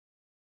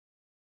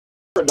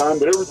paradigm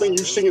that everything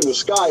you see in the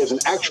sky is an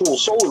actual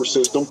solar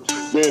system,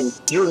 then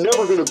you're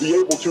never going to be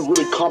able to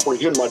really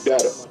comprehend my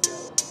data.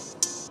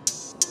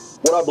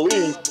 What I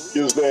believe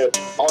is that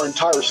our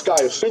entire sky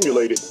is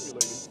simulated.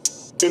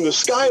 And the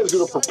sky is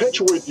going to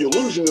perpetuate the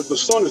illusion that the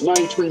sun is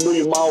 93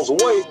 million miles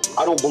away.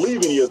 I don't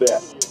believe any of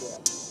that.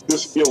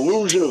 This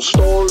illusion of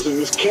stars and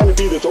this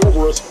canopy that's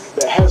over us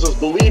that has us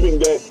believing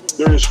that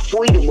there is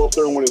freedom up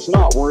there when it's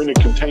not. We're in a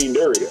contained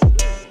area.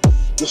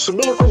 The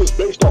simulacrum is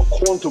based off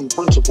quantum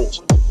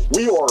principles.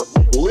 We are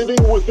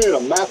living within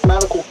a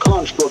mathematical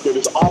construct that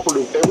is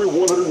operative every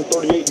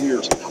 138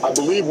 years. I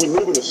believe we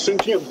live in a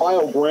sentient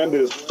biogram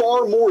that is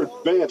far more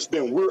advanced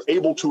than we're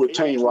able to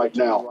attain right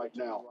now.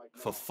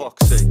 For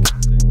fuck's sake.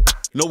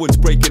 No one's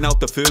breaking out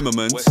the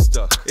firmament.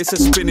 It's a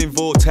spinning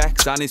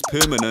vortex and it's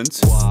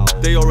permanent.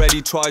 They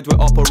already tried with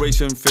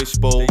Operation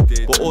Fishbowl,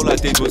 but all I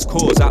did was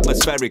cause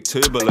atmospheric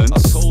turbulence.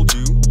 I told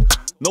you.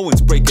 No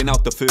one's breaking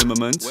out the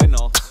firmament. We're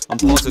not. I'm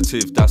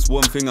positive, that's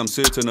one thing I'm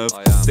certain of.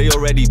 They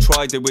already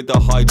tried it with the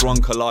Hadron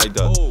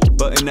Collider,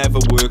 but it never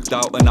worked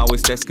out and now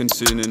it's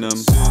disconcerting them.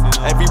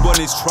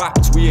 Everyone is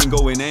trapped, we ain't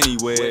going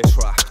anywhere. We're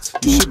trapped.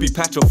 You should be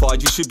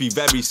petrified, you should be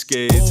very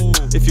scared.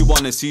 If you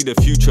wanna see the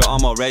future,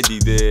 I'm already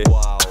there.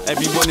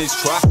 Everyone is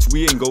trapped,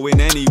 we ain't going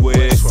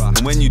anywhere.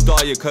 And when you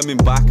die, you're coming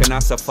back, and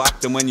that's a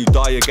fact. And when you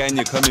die again,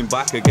 you're coming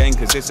back again,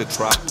 cause it's a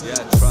trap.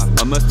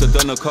 I must have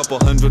done a couple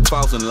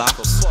 100,000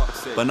 laps,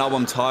 but now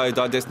I'm tired,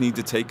 I just need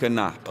to take a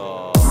nap.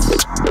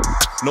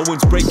 No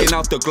one's breaking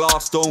out the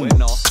glass dome.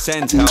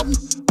 Send help,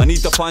 I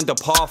need to find a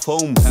path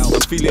home.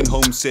 I'm feeling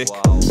homesick,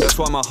 that's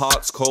why my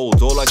heart's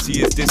cold. All I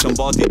see is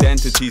disembodied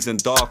entities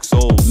and dark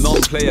souls.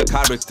 Non-player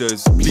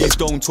characters, please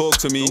don't talk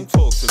to me,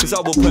 cause I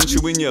will punch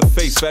you in your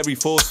face very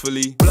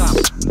forcefully.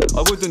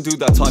 I wouldn't do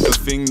that type of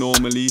thing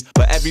normally,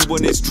 but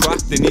everyone is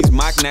trapped in these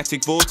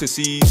magnetic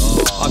vortices.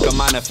 I can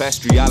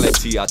manifest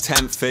reality, I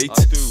tempt fate.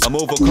 I'm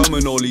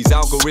overcoming all these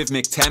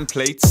algorithmic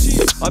templates.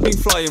 I've been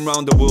flying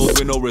around the world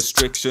with no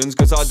restrictions,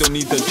 cause I don't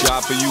need the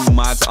jab, but you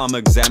mad, I'm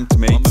exempt,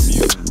 mate.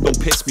 Don't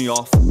piss me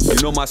off,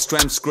 you know my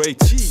strength's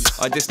great.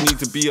 I just need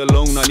to be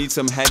alone, I need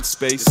some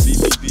headspace.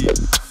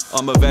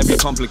 I'm a very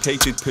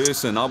complicated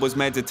person, I was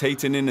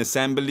meditating in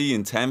assembly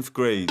in 10th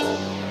grade.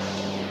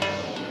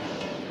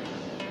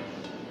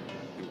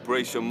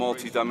 Embrace your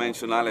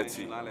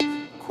multi-dimensionality.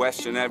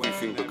 Question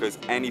everything, because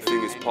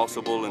anything is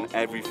possible and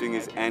everything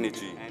is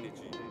energy.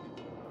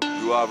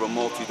 You are a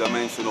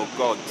multi-dimensional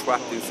god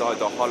trapped inside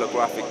a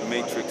holographic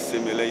matrix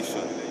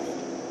simulation.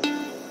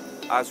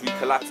 As we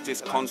collapse this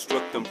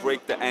construct and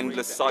break the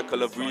endless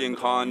cycle of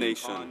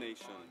reincarnation.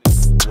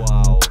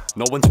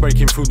 No one's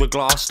breaking through the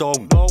glass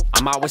dome.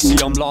 I'm out at sea,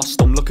 I'm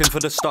lost, I'm looking for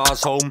the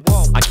stars home.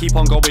 I keep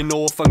on going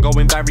north and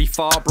going very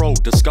far, bro.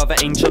 Discover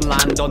ancient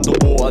land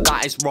underwater,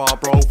 that is raw,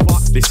 bro.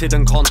 This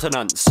hidden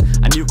continents,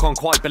 and you can't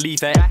quite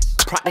believe it.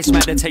 Practice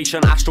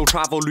meditation, astral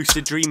travel,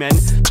 lucid dreaming.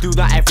 Do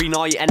that every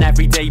night and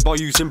every day by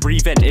using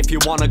breathing. If you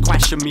wanna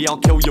question me, I'll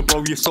kill you,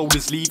 bro, your soul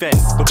is leaving.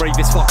 The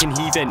bravest fucking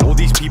heathen, all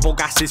these people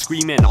gases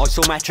screaming.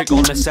 Isometric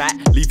on the set,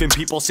 leaving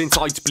people's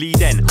insides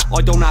bleeding.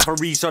 I don't have a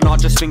reason, I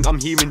just think I'm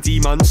hearing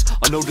demons.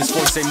 I know this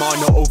voice ain't mine,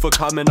 I'll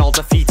overcome and I'll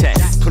defeat it.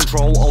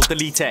 Control, I'll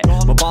delete it.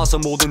 My bars are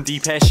more than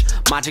deepish,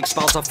 magic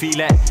spells, I feel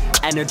it.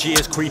 Energy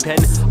is creeping,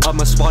 I'm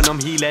a spine, I'm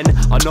healing.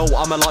 I know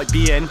I'm a light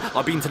being,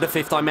 I've been to the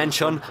 5th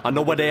dimension. I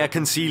know where they are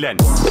concealing.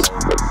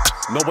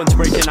 No one's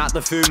breaking at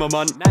the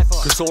firmament,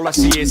 cause all I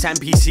see is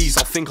NPCs,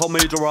 I think I'll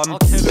murder them.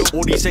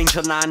 All these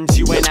ancient lands,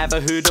 you ain't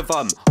ever heard of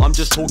them. I'm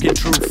just talking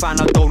truth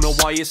and I don't know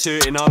why it's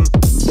hurting them.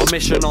 My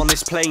mission on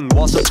this plane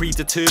was a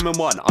predetermined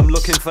one. I'm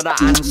looking for the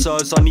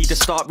answers, I need to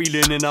start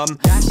relearning them.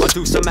 I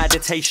do some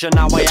meditation,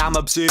 now I am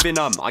observing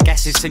them. I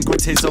guess it's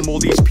syncretism, all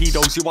these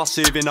pedos you are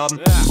serving them.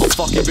 I'll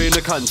fucking burn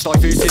the cunts,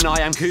 diverting,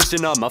 I am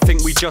cursing them. I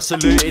think we just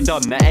alerted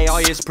them, the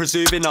AI is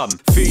preserving them.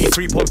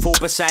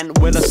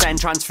 33.4% with a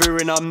send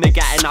transferring them. They're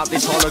getting out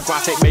this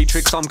holographic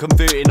matrix, I'm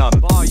converting them.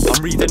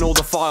 I'm reading all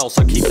the files,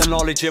 I keep the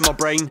knowledge in my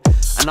brain.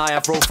 And I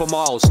have rolled for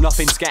miles,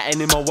 nothing's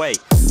getting in my way.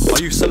 I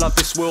used to love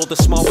this world, the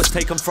smile was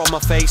taken from my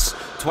face.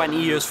 20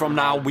 years from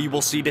now, we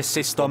will see this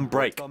system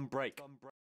break.